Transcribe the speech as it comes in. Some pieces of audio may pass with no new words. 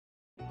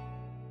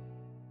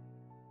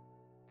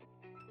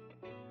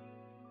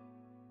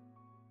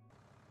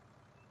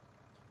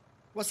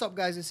What's up,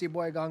 guys? It's your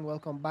boy Gang.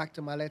 Welcome back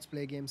to my Let's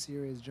Play game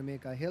series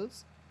Jamaica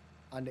Hills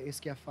on the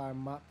Ischia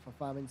farm map for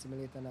Farming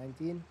Simulator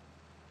 19.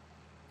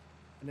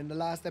 And in the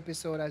last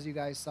episode, as you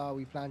guys saw,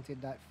 we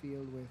planted that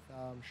field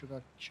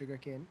with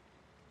sugarcane.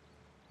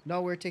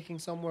 Now we're taking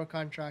some more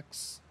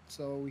contracts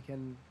so we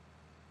can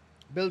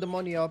build the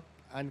money up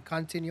and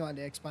continue on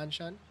the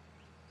expansion.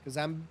 Because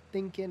I'm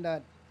thinking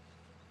that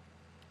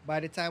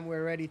by the time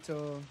we're ready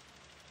to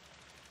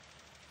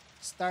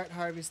start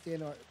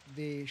harvesting or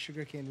the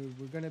sugarcane,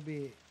 we're gonna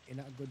be in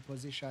a good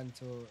position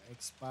to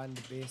expand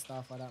based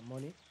off of that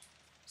money.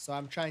 So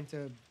I'm trying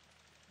to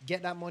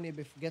get that money,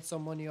 get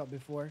some money up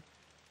before,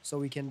 so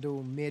we can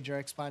do major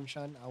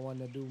expansion. I want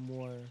to do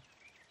more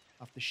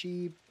of the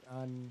sheep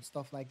and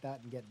stuff like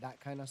that and get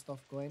that kind of stuff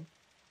going.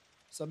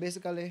 So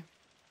basically,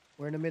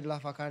 we're in the middle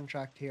of a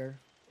contract here,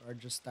 or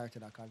just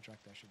started a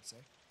contract, I should say.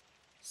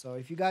 So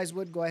if you guys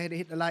would go ahead and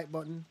hit the like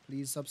button,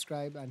 please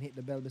subscribe and hit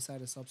the bell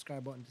beside the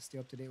subscribe button to stay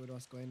up to date with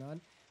what's going on.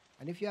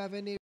 And if you have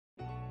any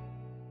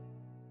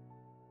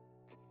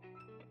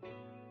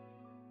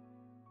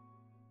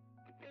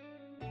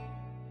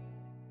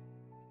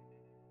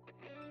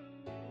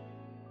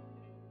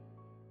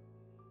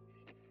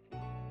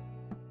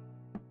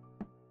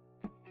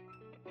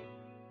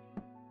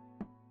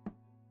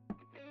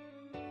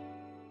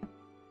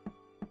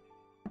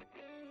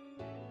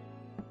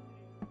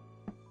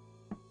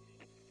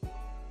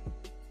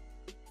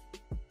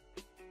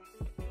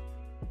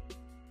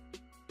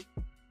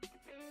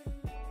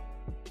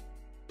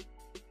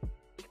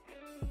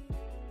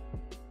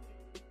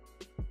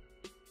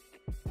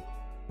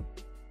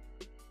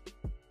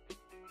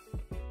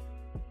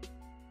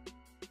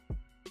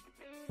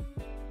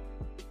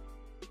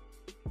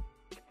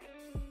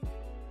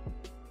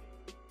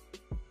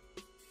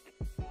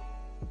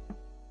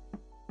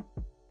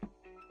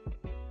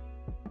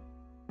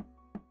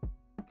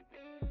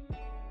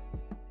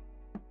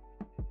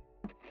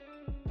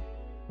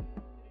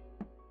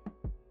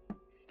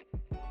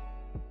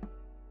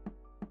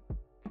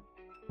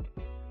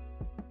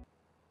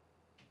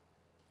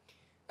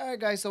Alright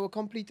guys, so we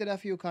completed a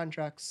few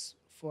contracts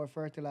for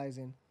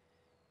fertilizing.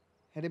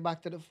 Headed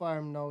back to the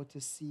farm now to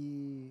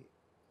see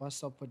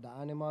what's up with the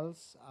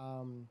animals.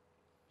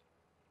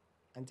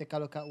 And take a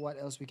look at what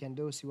else we can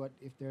do. See what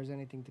if there's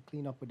anything to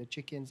clean up with the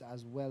chickens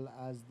as well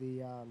as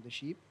the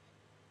sheep.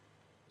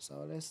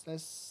 So let's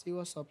see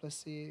what's up. Let's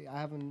see. I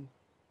haven't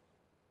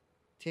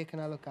taken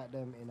a look at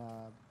them in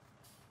a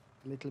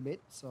little bit.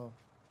 So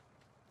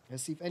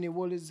let's see if any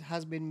wool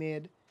has been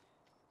made.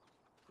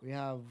 We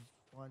have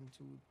one,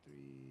 two,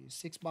 three,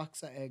 6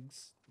 boxes of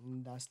eggs.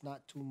 That's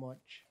not too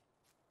much.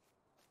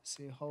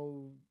 See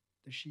how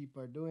the sheep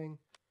are doing.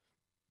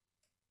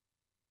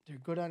 They're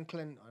good on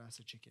clean. Oh, that's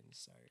the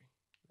chickens. Sorry.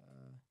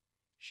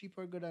 Sheep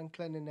are good on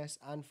cleanliness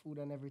and food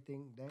and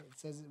everything. There it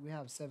says we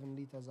have 7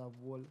 liters of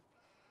wool.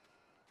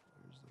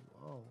 Where's the?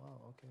 Oh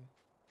wow. Okay.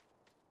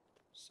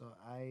 So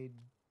I'm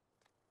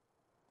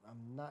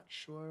not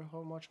sure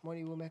how much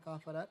money we'll make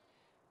off of that.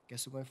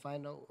 Guess we're going to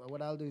find out.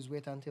 What I'll do is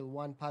wait until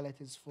one pallet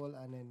is full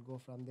and then go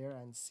from there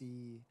and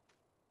see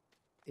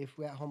if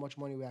we how much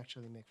money we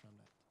actually make from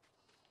that.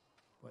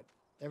 But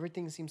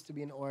everything seems to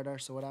be in order.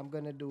 So what I'm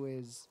gonna do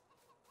is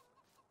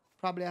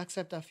probably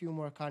accept a few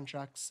more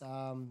contracts.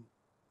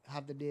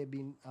 Have the day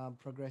been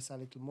progress a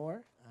little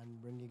more and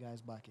bring you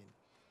guys back in.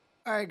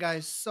 All right,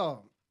 guys.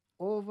 So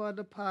over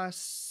the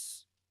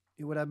past,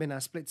 it would have been a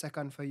split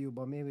second for you,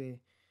 but maybe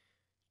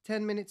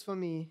 10 minutes for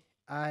me.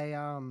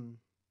 I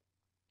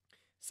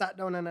sat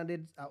down and I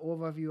did an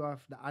overview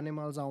of the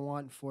animals I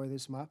want for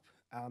this map.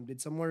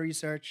 Did some more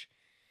research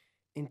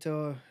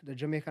into the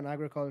Jamaican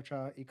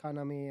agriculture,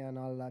 economy, and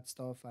all that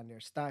stuff, and their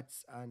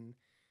stats. And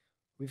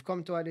we've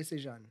come to a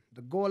decision.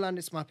 The goal on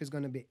this map is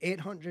going to be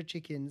 800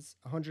 chickens,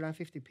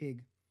 150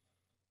 pig,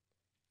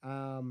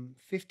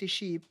 50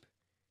 sheep,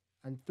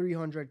 and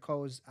 300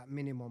 cows at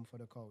minimum for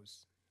the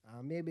cows.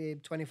 Maybe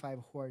 25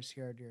 horse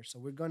here or there. So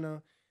we're going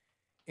to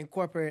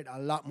incorporate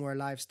a lot more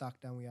livestock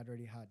than we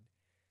already had.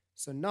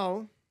 So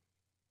now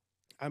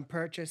I'm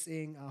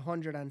purchasing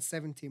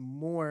 170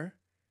 more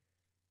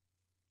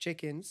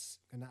chickens.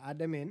 Gonna add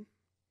them in.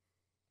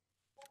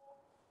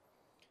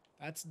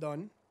 That's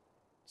done.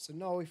 So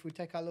now if we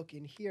take a look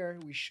in here,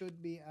 we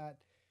should be at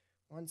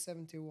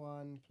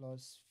 171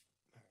 plus,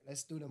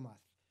 let's do the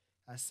math.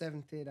 At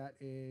 70, that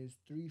is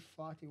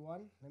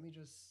 341. Let me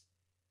just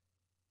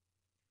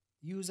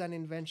use an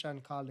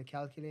invention called the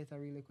calculator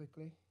really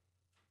quickly.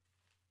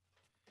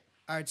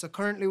 All right, so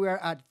currently we're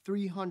at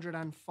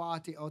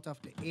 340 out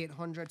of the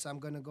 800. So I'm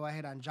going to go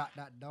ahead and jot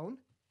that down.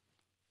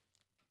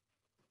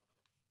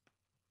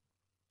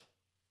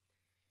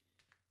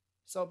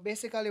 So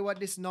basically what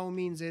this now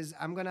means is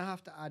I'm going to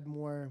have to add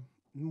more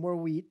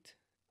wheat.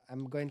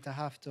 I'm going to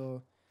have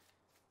to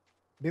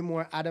be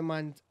more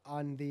adamant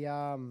on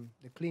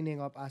the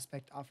cleaning up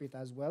aspect of it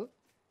as well.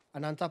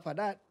 And on top of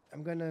that,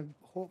 I'm going to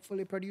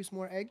hopefully produce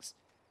more eggs.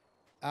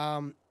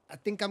 I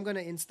think I'm going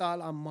to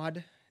install a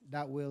mod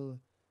that will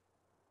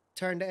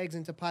turn the eggs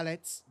into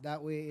pallets.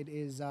 That way it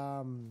is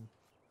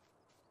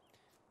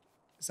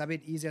It's a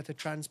bit easier to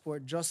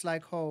transport, just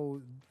like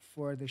how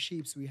for the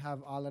sheeps we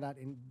have all of that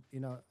in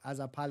as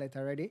a pallet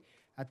already.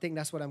 I think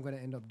that's what I'm gonna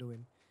end up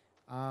doing.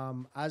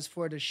 As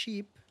for the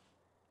sheep,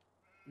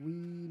 we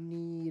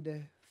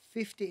need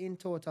 50 in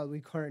total. We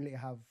currently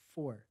have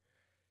four,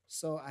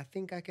 so I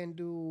think I can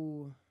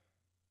do.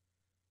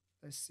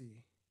 Let's see,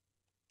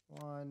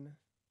 one,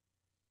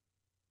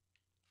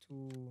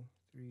 two,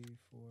 three,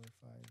 four,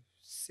 five,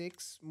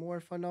 six more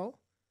for now.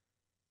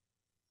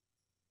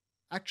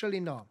 Actually,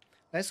 no.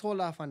 Let's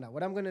hold off on that.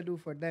 What I'm gonna do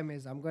for them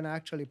is I'm gonna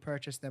actually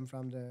purchase them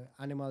from the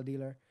animal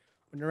dealer.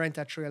 I'm gonna rent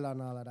a trailer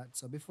and all of that.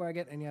 So before I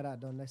get any of that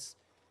done, let's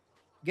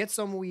get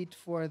some wheat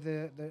for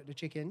the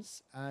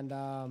chickens and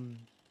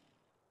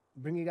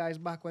bring you guys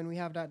back when we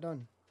have that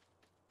done.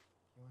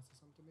 You want to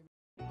say something, baby?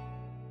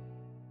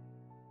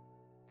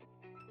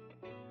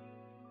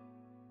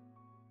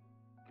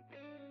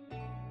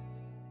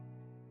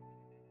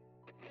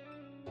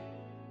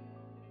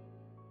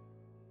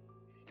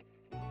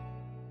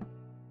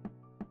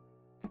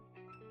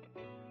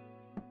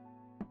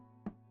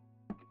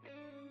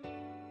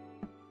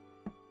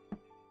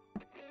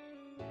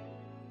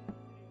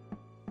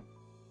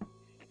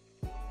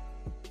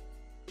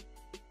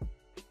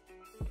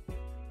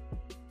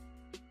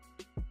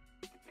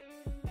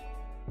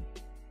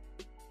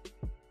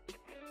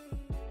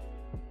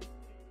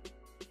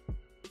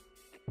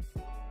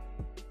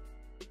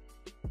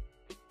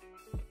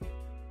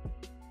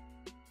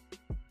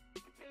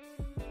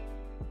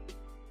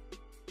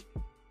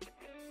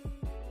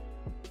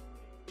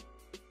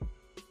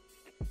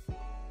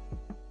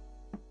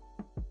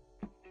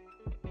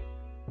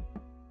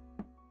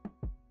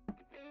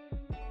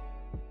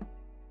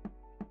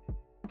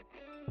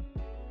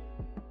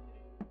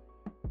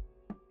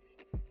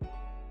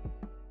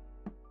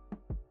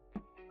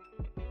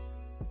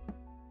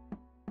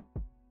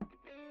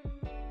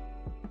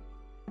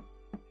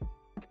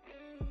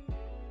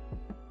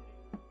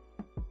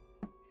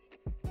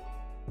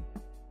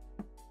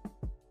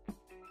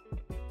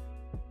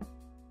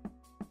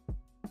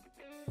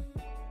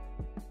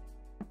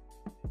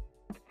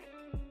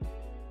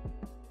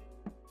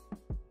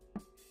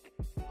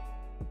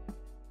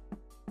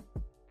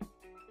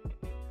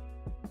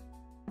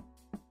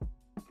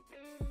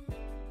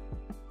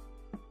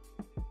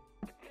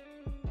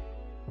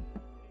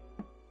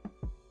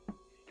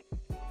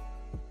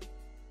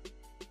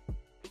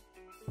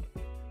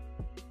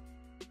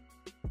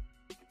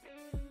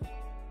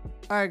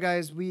 All right,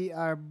 guys, we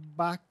are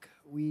back.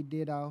 We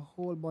did a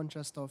whole bunch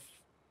of stuff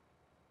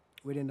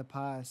within the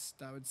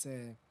past, I would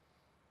say,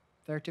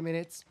 30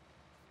 minutes.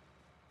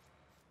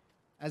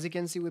 As you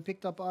can see, we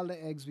picked up all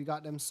the eggs. We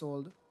got them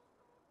sold.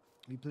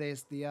 We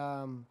placed the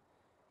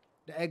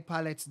egg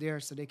pallets there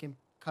so they can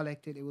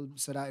collect it. It will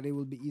so that it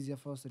will be easier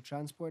for us to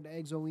transport the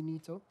eggs when we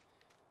need to.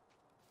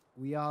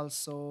 We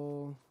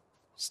also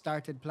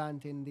started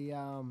planting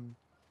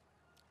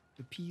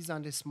the peas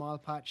on this small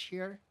patch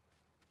here,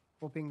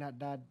 hoping that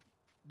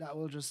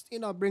will just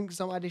bring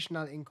some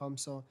additional income.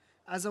 So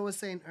as I was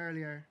saying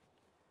earlier,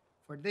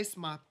 for this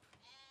map,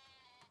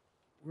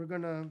 we're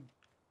gonna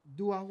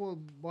do a whole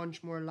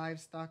bunch more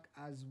livestock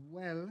as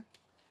well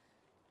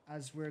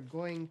as we're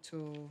going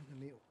to. Let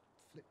me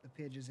flip the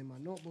pages in my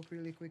notebook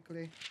really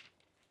quickly.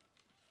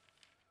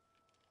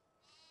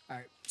 All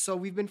right, so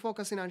we've been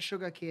focusing on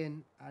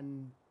sugarcane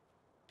and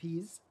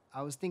peas.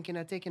 I was thinking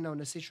of taking down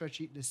the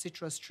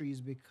citrus trees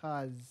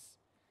because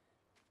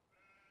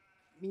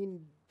I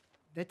mean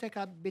they take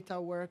a bit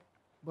of work,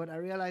 but I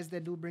realize they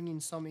do bring in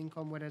some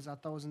income, whether it's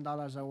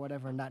 $1,000 or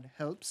whatever, and that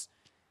helps.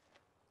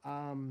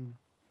 Um,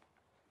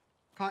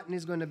 Cotton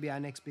is going to be our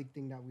next big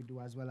thing that we do,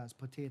 as well as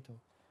potato.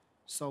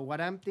 So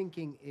what I'm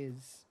thinking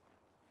is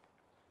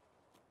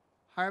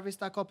harvest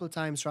a couple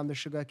times from the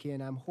sugarcane.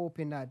 I'm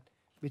hoping that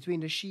between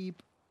the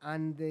sheep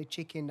and the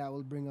chicken, that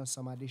will bring us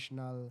some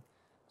additional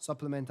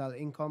supplemental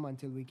income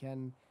until we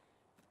can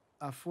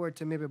afford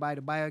to maybe buy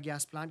the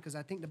biogas plant, because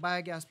I think the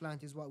biogas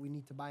plant is what we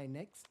need to buy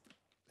next.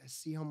 Let's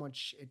see how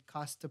much it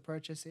costs to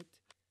purchase it.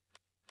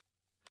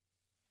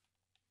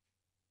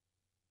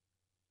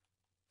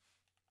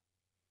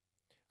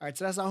 All right,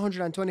 so that's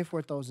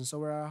 124,000. So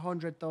we're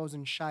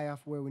 100,000 shy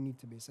of where we need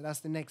to be. So that's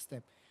the next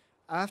step.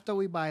 After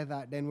we buy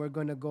that, then we're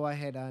gonna go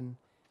ahead and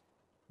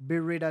be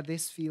rid of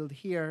this field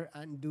here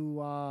and do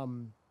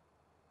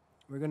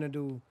we're gonna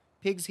do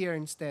pigs here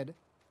instead,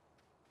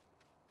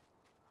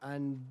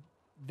 and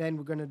then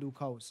we're gonna do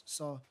cows.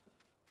 So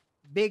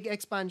big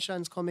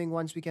expansions coming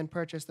once we can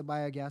purchase the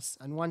biogas,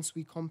 and once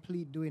we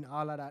complete doing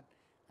all of that,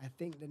 I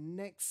think the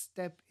next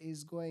step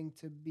is going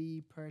to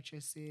be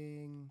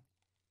purchasing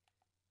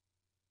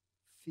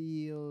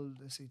field.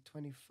 Let's say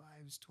 25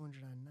 is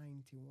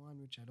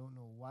 291, which I don't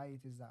know why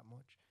it is that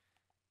much.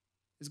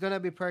 It's gonna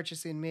be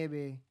purchasing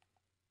maybe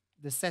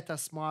the set of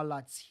small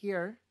lots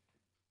here,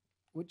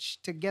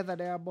 which together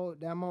they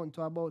amount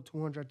to about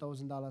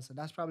 $200,000. So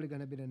that's probably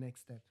gonna be the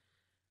next step.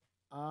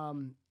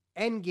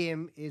 End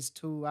game is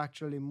to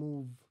actually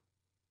move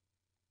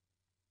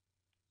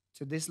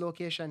to this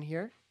location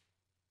here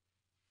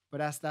but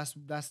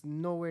that's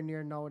nowhere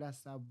near now. That's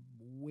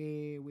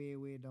way way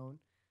way down.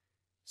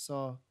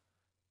 So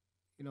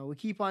we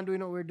keep on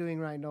doing what we're doing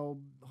right now.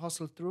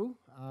 Hustle through.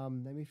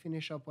 Let me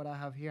finish up what I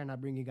have here, and I'll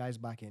bring you guys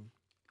back in.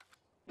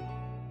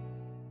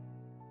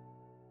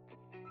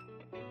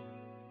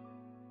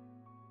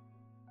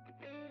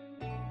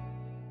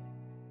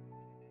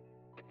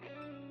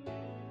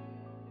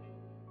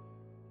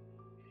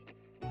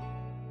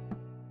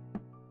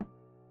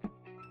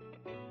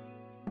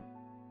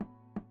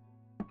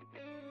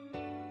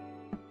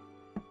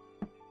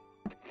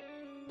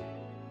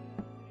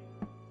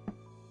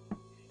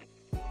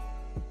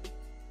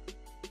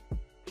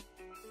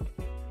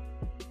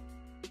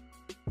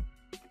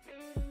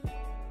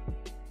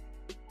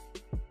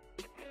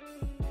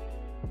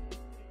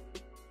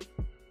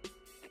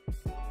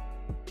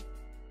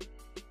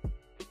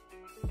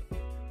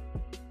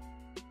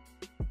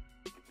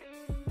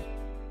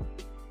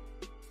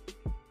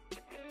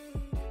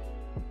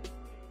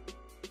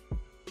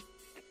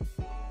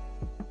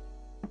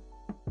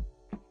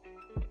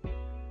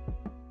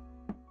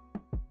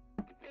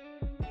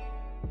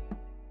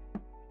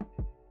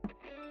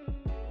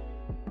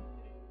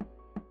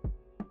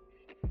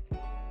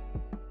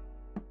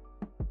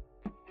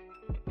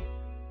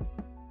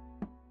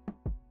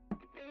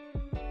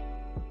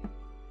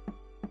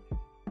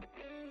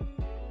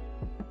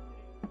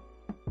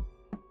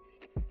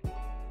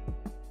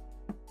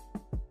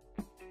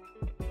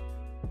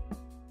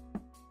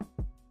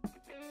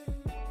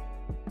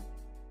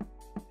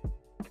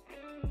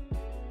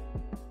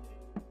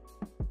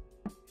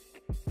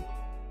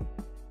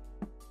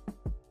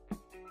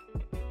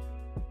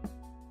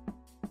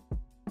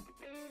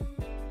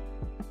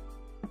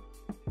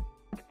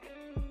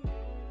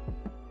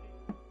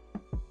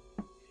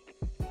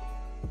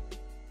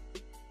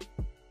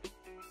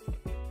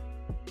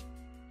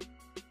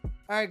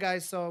 All right,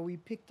 guys. So we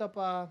picked up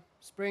a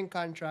spraying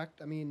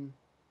contract. I mean,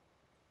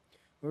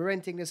 we're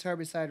renting this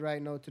herbicide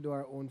right now to do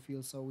our own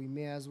field, so we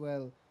may as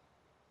well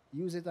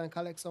use it and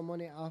collect some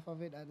money off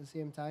of it at the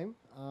same time.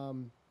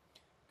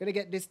 Gonna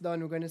get this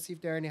done. We're gonna see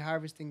if there are any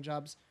harvesting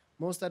jobs.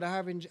 Most of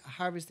the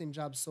harvesting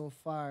jobs so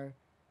far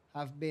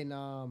have been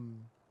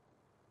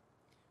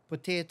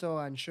potato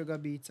and sugar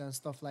beets and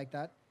stuff like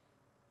that.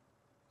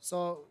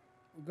 So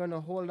we're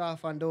gonna hold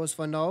off on those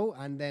for now,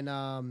 and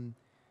then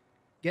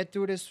get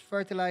through this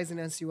fertilizing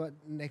and see what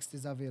next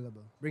is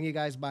available. Bring you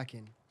guys back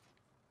in.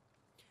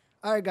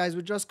 All right, guys,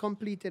 we just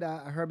completed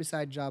a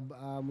herbicide job.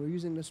 We're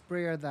using the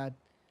sprayer that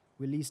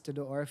we leased to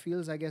the oil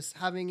fields. I guess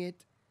having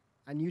it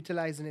and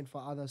utilizing it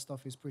for other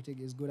stuff is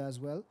good as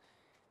well.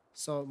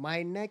 So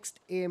my next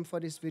aim for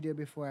this video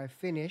before I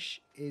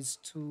finish is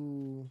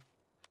to,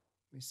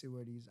 let me see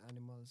where these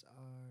animals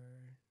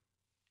are.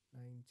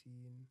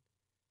 19,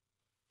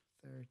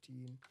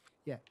 13.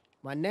 Yeah,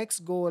 my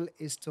next goal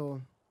is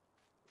to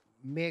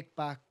make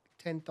back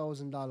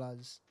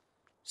 $10,000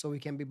 so we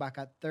can be back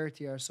at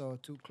 30 or so,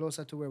 to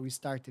closer to where we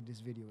started this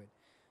video with.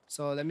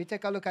 So let me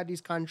take a look at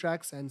these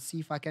contracts and see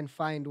if I can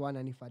find one,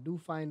 and if I do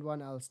find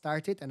one, I'll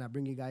start it and I'll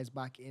bring you guys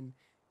back in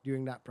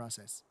during that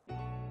process.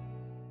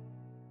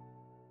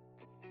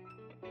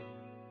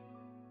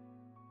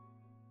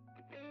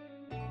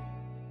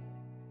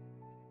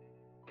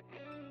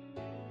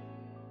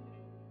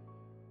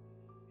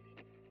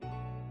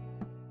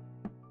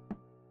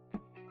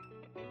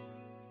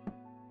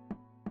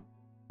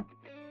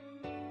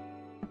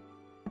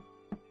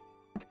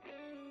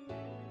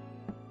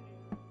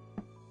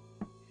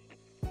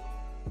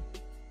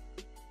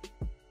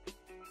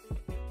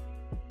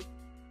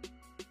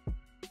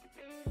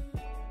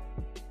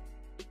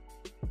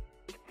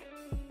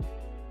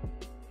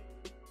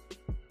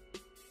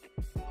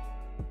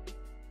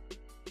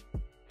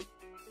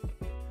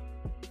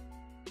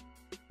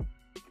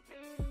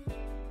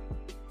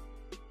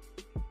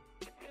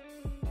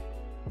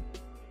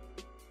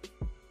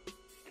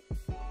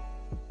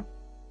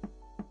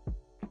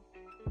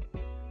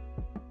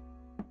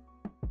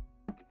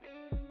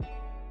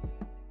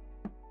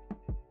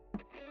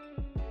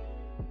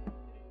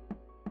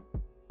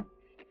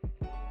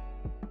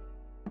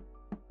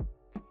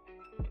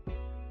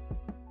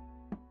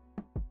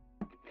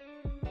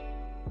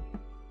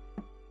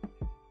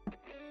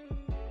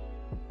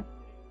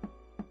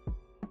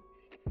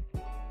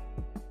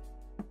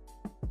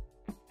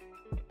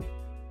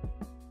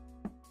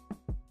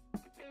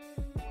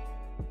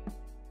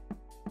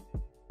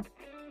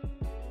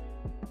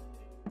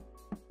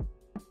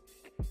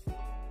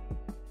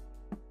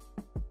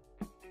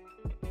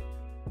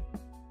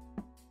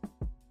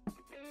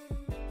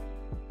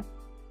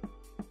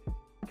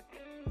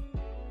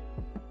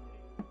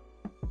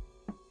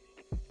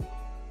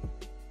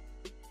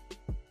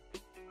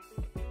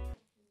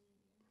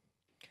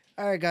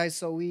 All right, guys.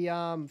 So we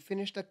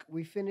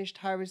finished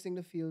harvesting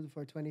the field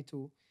for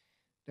 22.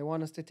 They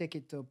want us to take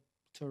it to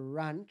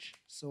ranch.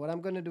 So what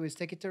I'm gonna do is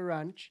take it to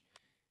ranch,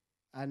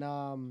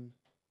 and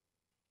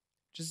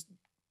just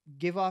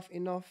give off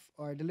enough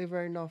or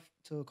deliver enough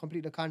to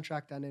complete the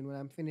contract. And then when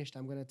I'm finished,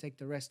 I'm gonna take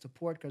the rest to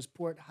port, because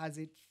port has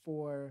it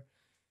for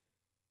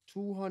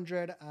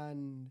 200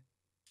 and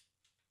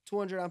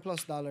 200 and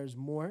plus dollars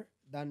more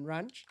than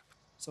ranch,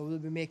 so we'll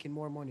be making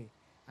more money.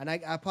 And I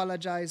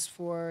apologize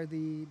for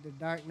the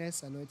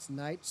darkness. I know it's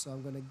night, so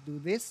I'm gonna do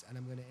this and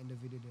I'm gonna end the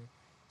video there.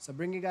 So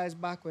bring you guys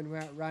back when we're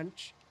at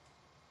ranch,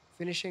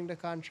 finishing the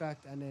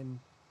contract, and then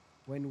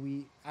when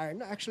we are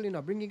no, actually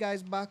no, bring you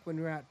guys back when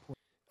we're at port.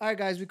 All right,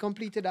 guys, we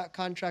completed that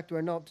contract.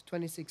 We're now up to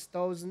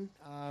 26,000.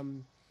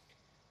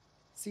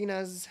 Seeing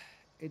as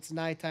it's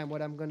nighttime,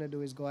 what I'm gonna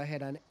do is go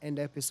ahead and end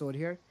the episode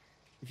here.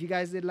 If you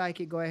guys did like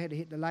it, go ahead and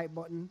hit the like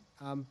button.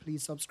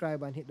 Please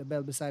subscribe and hit the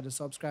bell beside the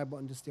subscribe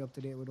button to stay up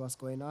to date with what's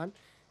going on.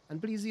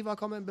 And please leave a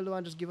comment below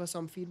and just give us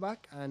some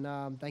feedback.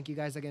 And thank you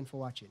guys again for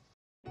watching.